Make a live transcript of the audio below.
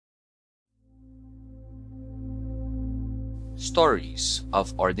Stories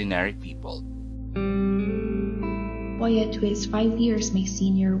of Ordinary People. Wyatt, who is 5 years my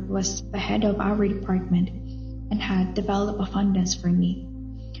senior, was the head of our department and had developed a fondness for me.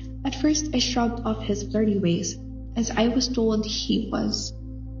 At first, I shrugged off his flirty ways, as I was told he was,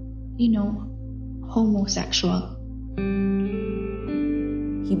 homosexual.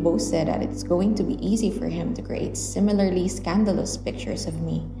 He boasted that it's going to be easy for him to create similarly scandalous pictures of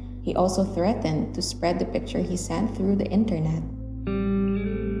me. He also threatened to spread the picture he sent through the internet.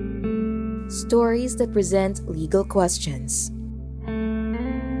 Stories that present legal questions.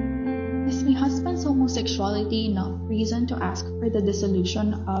 Is my husband's homosexuality enough reason to ask for the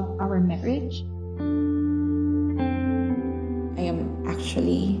dissolution of our marriage? I am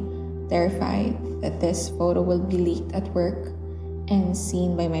actually terrified that this photo will be leaked at work and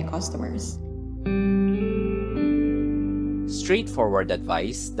seen by my customers. Straightforward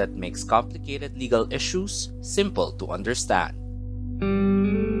advice that makes complicated legal issues simple to understand.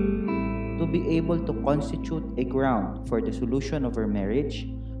 To be able to constitute a ground for the dissolution of her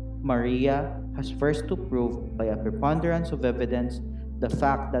marriage, Maria has first to prove by a preponderance of evidence the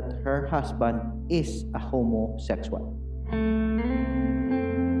fact that her husband is a homosexual.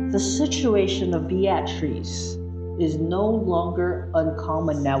 The situation of Beatrice is no longer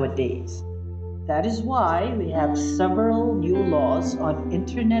uncommon nowadays. That is why we have several new laws on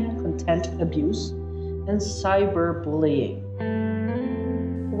internet content abuse and cyberbullying.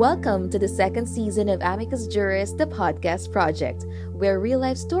 Welcome to the second season of Amicus Juris, the podcast project, where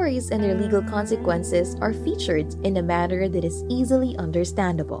real-life stories and their legal consequences are featured in a manner that is easily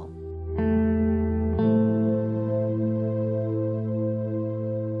understandable.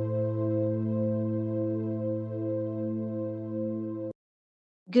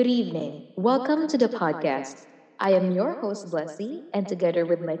 Good evening. Welcome to the podcast. I am your host, Blessy, and together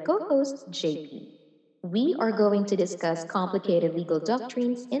with my co-host, JP. We are going to discuss complicated legal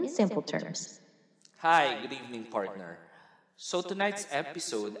doctrines in simple terms. Hi, good evening, partner. So tonight's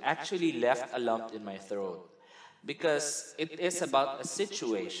episode actually left a lump in my throat because it is about a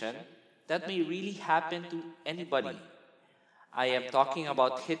situation that may really happen to anybody. I am talking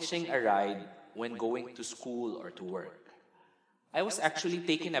about hitching a ride when going to school or to work. I was actually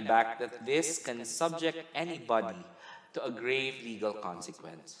taken aback that this can subject anybody to a grave legal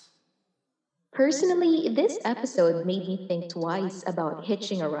consequence. Personally, this episode made me think twice about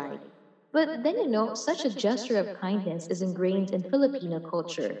hitching a ride. But then such a gesture of kindness is ingrained in Filipino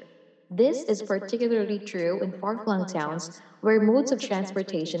culture. This is particularly true in far-flung towns where modes of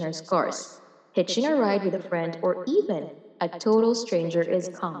transportation are scarce. Hitching a ride with a friend or even a total stranger is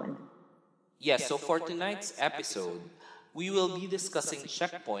common. Yes, so for tonight's episode, we will be discussing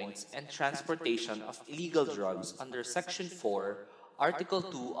checkpoints and transportation of illegal drugs under Section 4, Article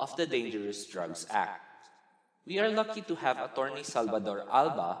 2 of the Dangerous Drugs Act. We are lucky to have Attorney Salvador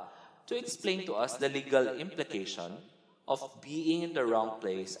Alba to explain to us the legal implication of being in the wrong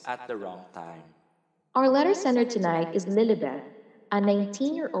place at the wrong time. Our letter sender tonight is Lilibeth, a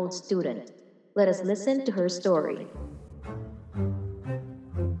 19-year-old student. Let us listen to her story.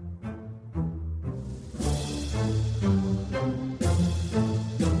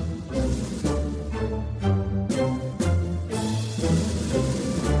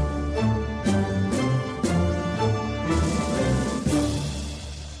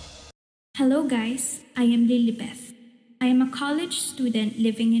 Hello guys, I am Lilibeth. I am a college student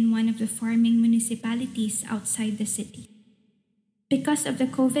living in one of the farming municipalities outside the city. Because of the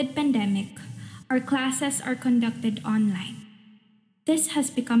COVID pandemic, our classes are conducted online. This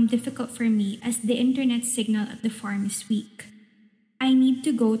has become difficult for me as the internet signal at the farm is weak. I need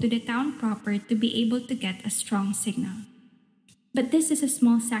to go to the town proper to be able to get a strong signal. But this is a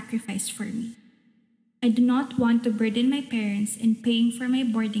small sacrifice for me. I do not want to burden my parents in paying for my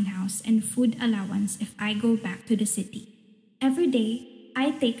boarding house and food allowance if I go back to the city. Every day,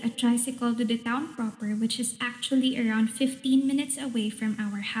 I take a tricycle to the town proper, which is actually around 15 minutes away from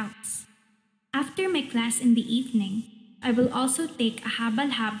our house. After my class in the evening, I will also take a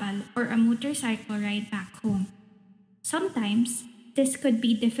habal-habal or a motorcycle ride back home. Sometimes, this could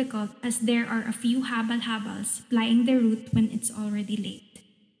be difficult as there are a few habal-habals plying the route when it's already late.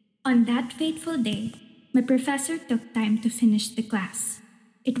 On that fateful day, my professor took time to finish the class.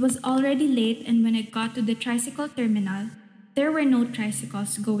 It was already late, and when I got to the tricycle terminal, there were no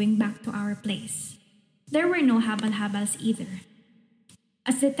tricycles going back to our place. There were no habal-habals either.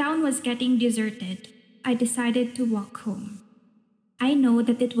 As the town was getting deserted, I decided to walk home. I know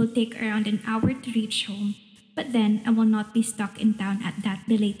that it will take around an hour to reach home, but then I will not be stuck in town at that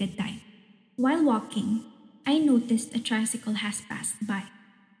belated time. While walking, I noticed a tricycle has passed by.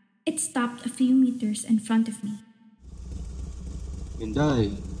 It stopped a few meters in front of me. Inday,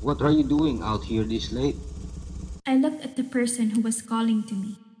 what are you doing out here this late? I looked at the person who was calling to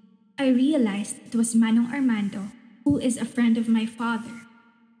me. I realized it was Manong Armando, who is a friend of my father.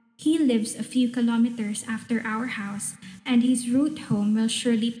 He lives a few kilometers after our house, and his route home will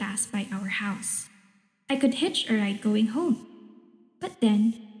surely pass by our house. I could hitch a ride going home. But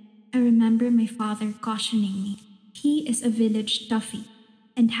then, I remember my father cautioning me. He is a village toughie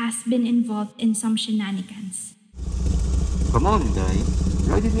and has been involved in some shenanigans. Come on, Inday.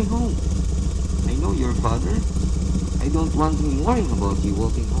 Ride me home. I know your father. I don't want him worrying about you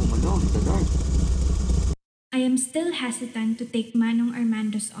walking home alone in the dark. I am still hesitant to take Manong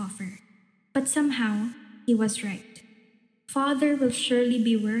Armando's offer, but somehow he was right. Father will surely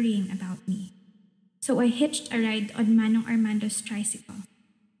be worrying about me. So I hitched a ride on Manong Armando's tricycle.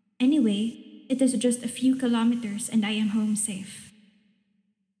 Anyway, it is just a few kilometers and I am home safe.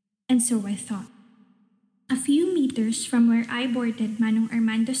 And so I thought. A few meters from where I boarded Manong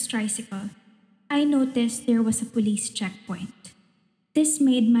Armando's tricycle, I noticed there was a police checkpoint. This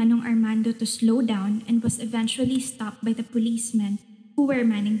made Manong Armando to slow down and was eventually stopped by the policemen who were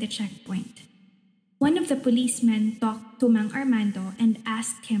manning the checkpoint. One of the policemen talked to Mang Armando and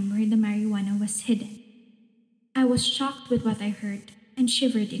asked him where the marijuana was hidden. I was shocked with what I heard and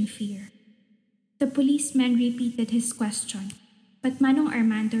shivered in fear. The policeman repeated his question, but Manong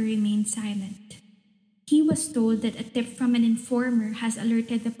Armando remained silent. He was told that a tip from an informer has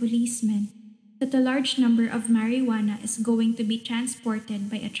alerted the policeman that a large number of marijuana is going to be transported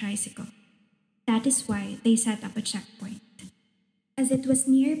by a tricycle. That is why they set up a checkpoint. As it was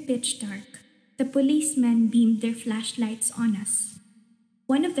near pitch dark, the policemen beamed their flashlights on us.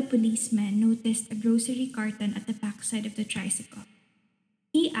 One of the policemen noticed a grocery carton at the backside of the tricycle.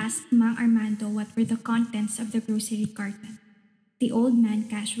 He asked Mang Armando what were the contents of the grocery carton. The old man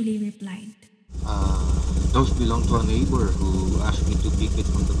casually replied, Those belong to a neighbor who asked me to pick it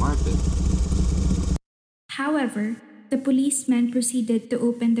from the market. However, the policeman proceeded to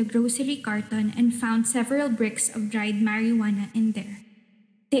open the grocery carton and found several bricks of dried marijuana in there.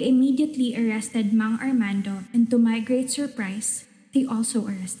 They immediately arrested Mang Armando, and to my great surprise, they also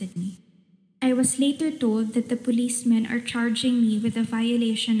arrested me. I was later told that the policemen are charging me with a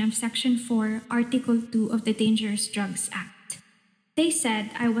violation of Section 4, Article 2 of the Dangerous Drugs Act. They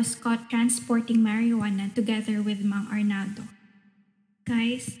said I was caught transporting marijuana together with Mang Arnaldo.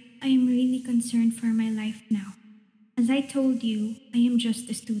 Guys, I am really concerned for my life now. As I told you, I am just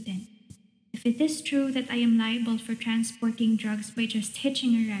a student. If it is true that I am liable for transporting drugs by just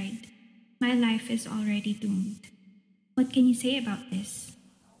hitching a ride, my life is already doomed. What can you say about this?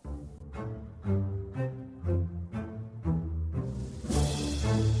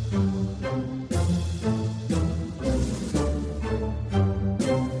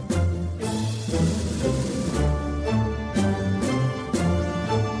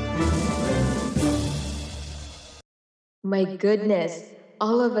 My goodness,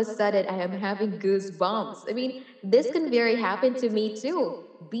 all of a sudden I am having goosebumps. I mean, this can very happen to me too.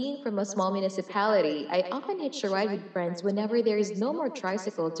 Being from a small municipality, I often hitch a ride with friends whenever there is no more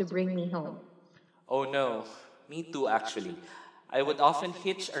tricycle to bring me home. Oh no, me too actually. I would often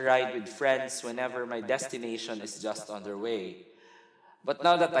hitch a ride with friends whenever my destination is just on their way. But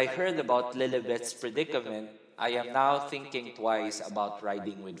now that I heard about Lilibet's predicament, I am now thinking twice about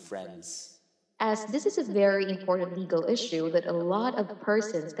riding with friends. As this is a very important legal issue that a lot of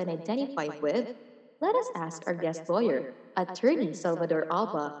persons can identify with, let us ask our guest lawyer, attorney Salvador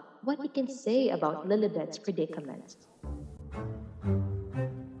Alba, what he can say about Lilibet's predicament.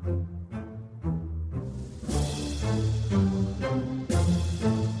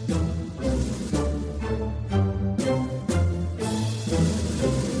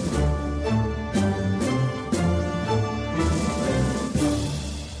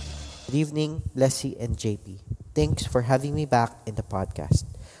 Good evening, Leslie and JP. Thanks for having me back in the podcast.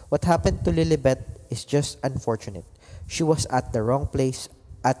 What happened to Lilibet is just unfortunate. She was at the wrong place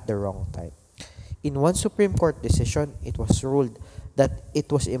at the wrong time. In one Supreme Court decision, it was ruled that it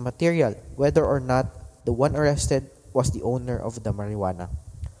was immaterial whether or not the one arrested was the owner of the marijuana.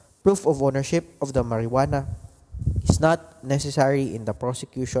 Proof of ownership of the marijuana is not necessary in the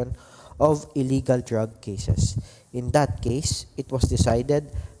prosecution of illegal drug cases. In that case, it was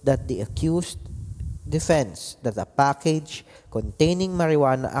decided that the accused defense that a package containing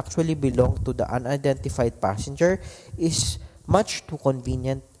marijuana actually belonged to the unidentified passenger is much too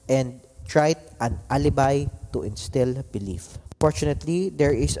convenient and tried an alibi to instill belief. Fortunately,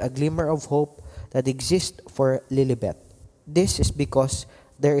 there is a glimmer of hope that exists for Lilibet. This is because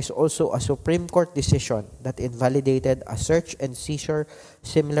there is also a Supreme Court decision that invalidated a search and seizure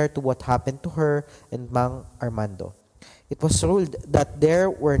similar to what happened to her and Mang Armando. It was ruled that there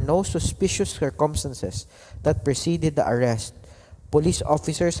were no suspicious circumstances that preceded the arrest. Police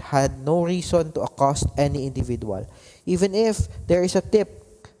officers had no reason to accost any individual. Even if there is a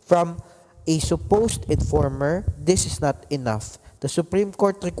tip from a supposed informer, this is not enough. The Supreme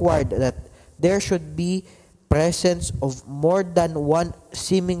Court required that there should be presence of more than one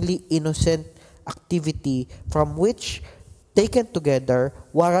seemingly innocent activity from which, taken together,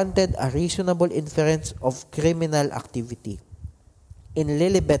 warranted a reasonable inference of criminal activity. In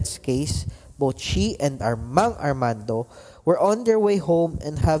Lilibet's case, both she and Mang Armando were on their way home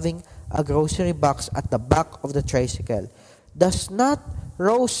and having a grocery box at the back of the tricycle. Does not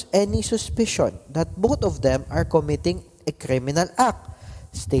rouse any suspicion that both of them are committing a criminal act.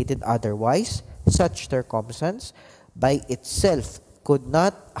 Stated otherwise, such circumstance by itself could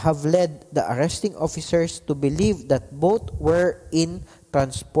not have led the arresting officers to believe that both were in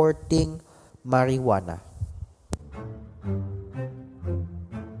transporting marijuana.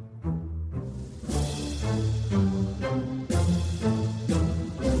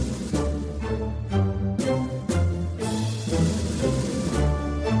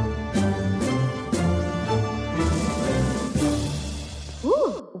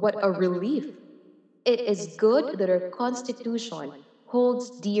 What a relief! It is good that our Constitution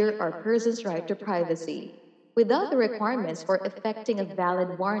holds dear our person's right to privacy. Without the requirements for effecting a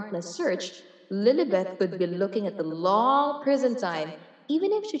valid warrantless search, Lilibet could be looking at the long prison time,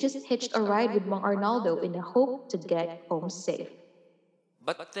 even if she just hitched a ride with Mang Arnaldo in the hope to get home safe.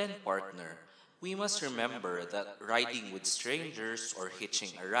 But then, partner, we must remember that riding with strangers or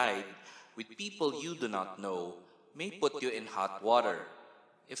hitching a ride with people you do not know may put you in hot water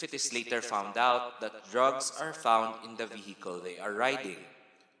if it is later found out that drugs are found in the vehicle they are riding.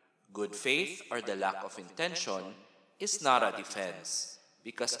 Good faith or the lack of intention is not a defense,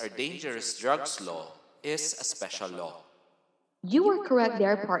 because our dangerous drugs law is a special law. You are correct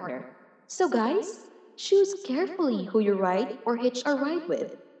there, partner. So guys, choose carefully who you ride or hitch a ride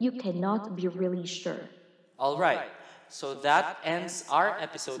with. You cannot be really sure. Alright, so that ends our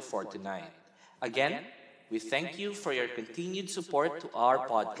episode for tonight. Again, we thank you for your continued support to our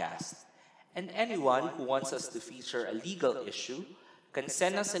podcast. And anyone who wants us to feature a legal issue can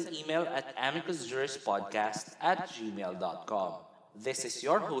send us an email at amicusjurispodcast@gmail.com. This is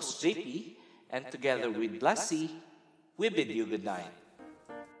your host, JP, and together with Blasi, we bid you good night.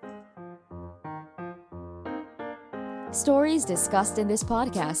 Stories discussed in this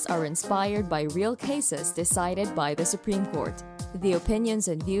podcast are inspired by real cases decided by the Supreme Court. The opinions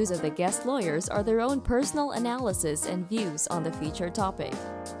and views of the guest lawyers are their own personal analysis and views on the featured topic.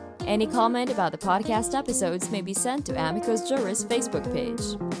 Any comment about the podcast episodes may be sent to Amicus Juris Facebook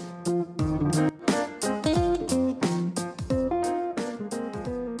page.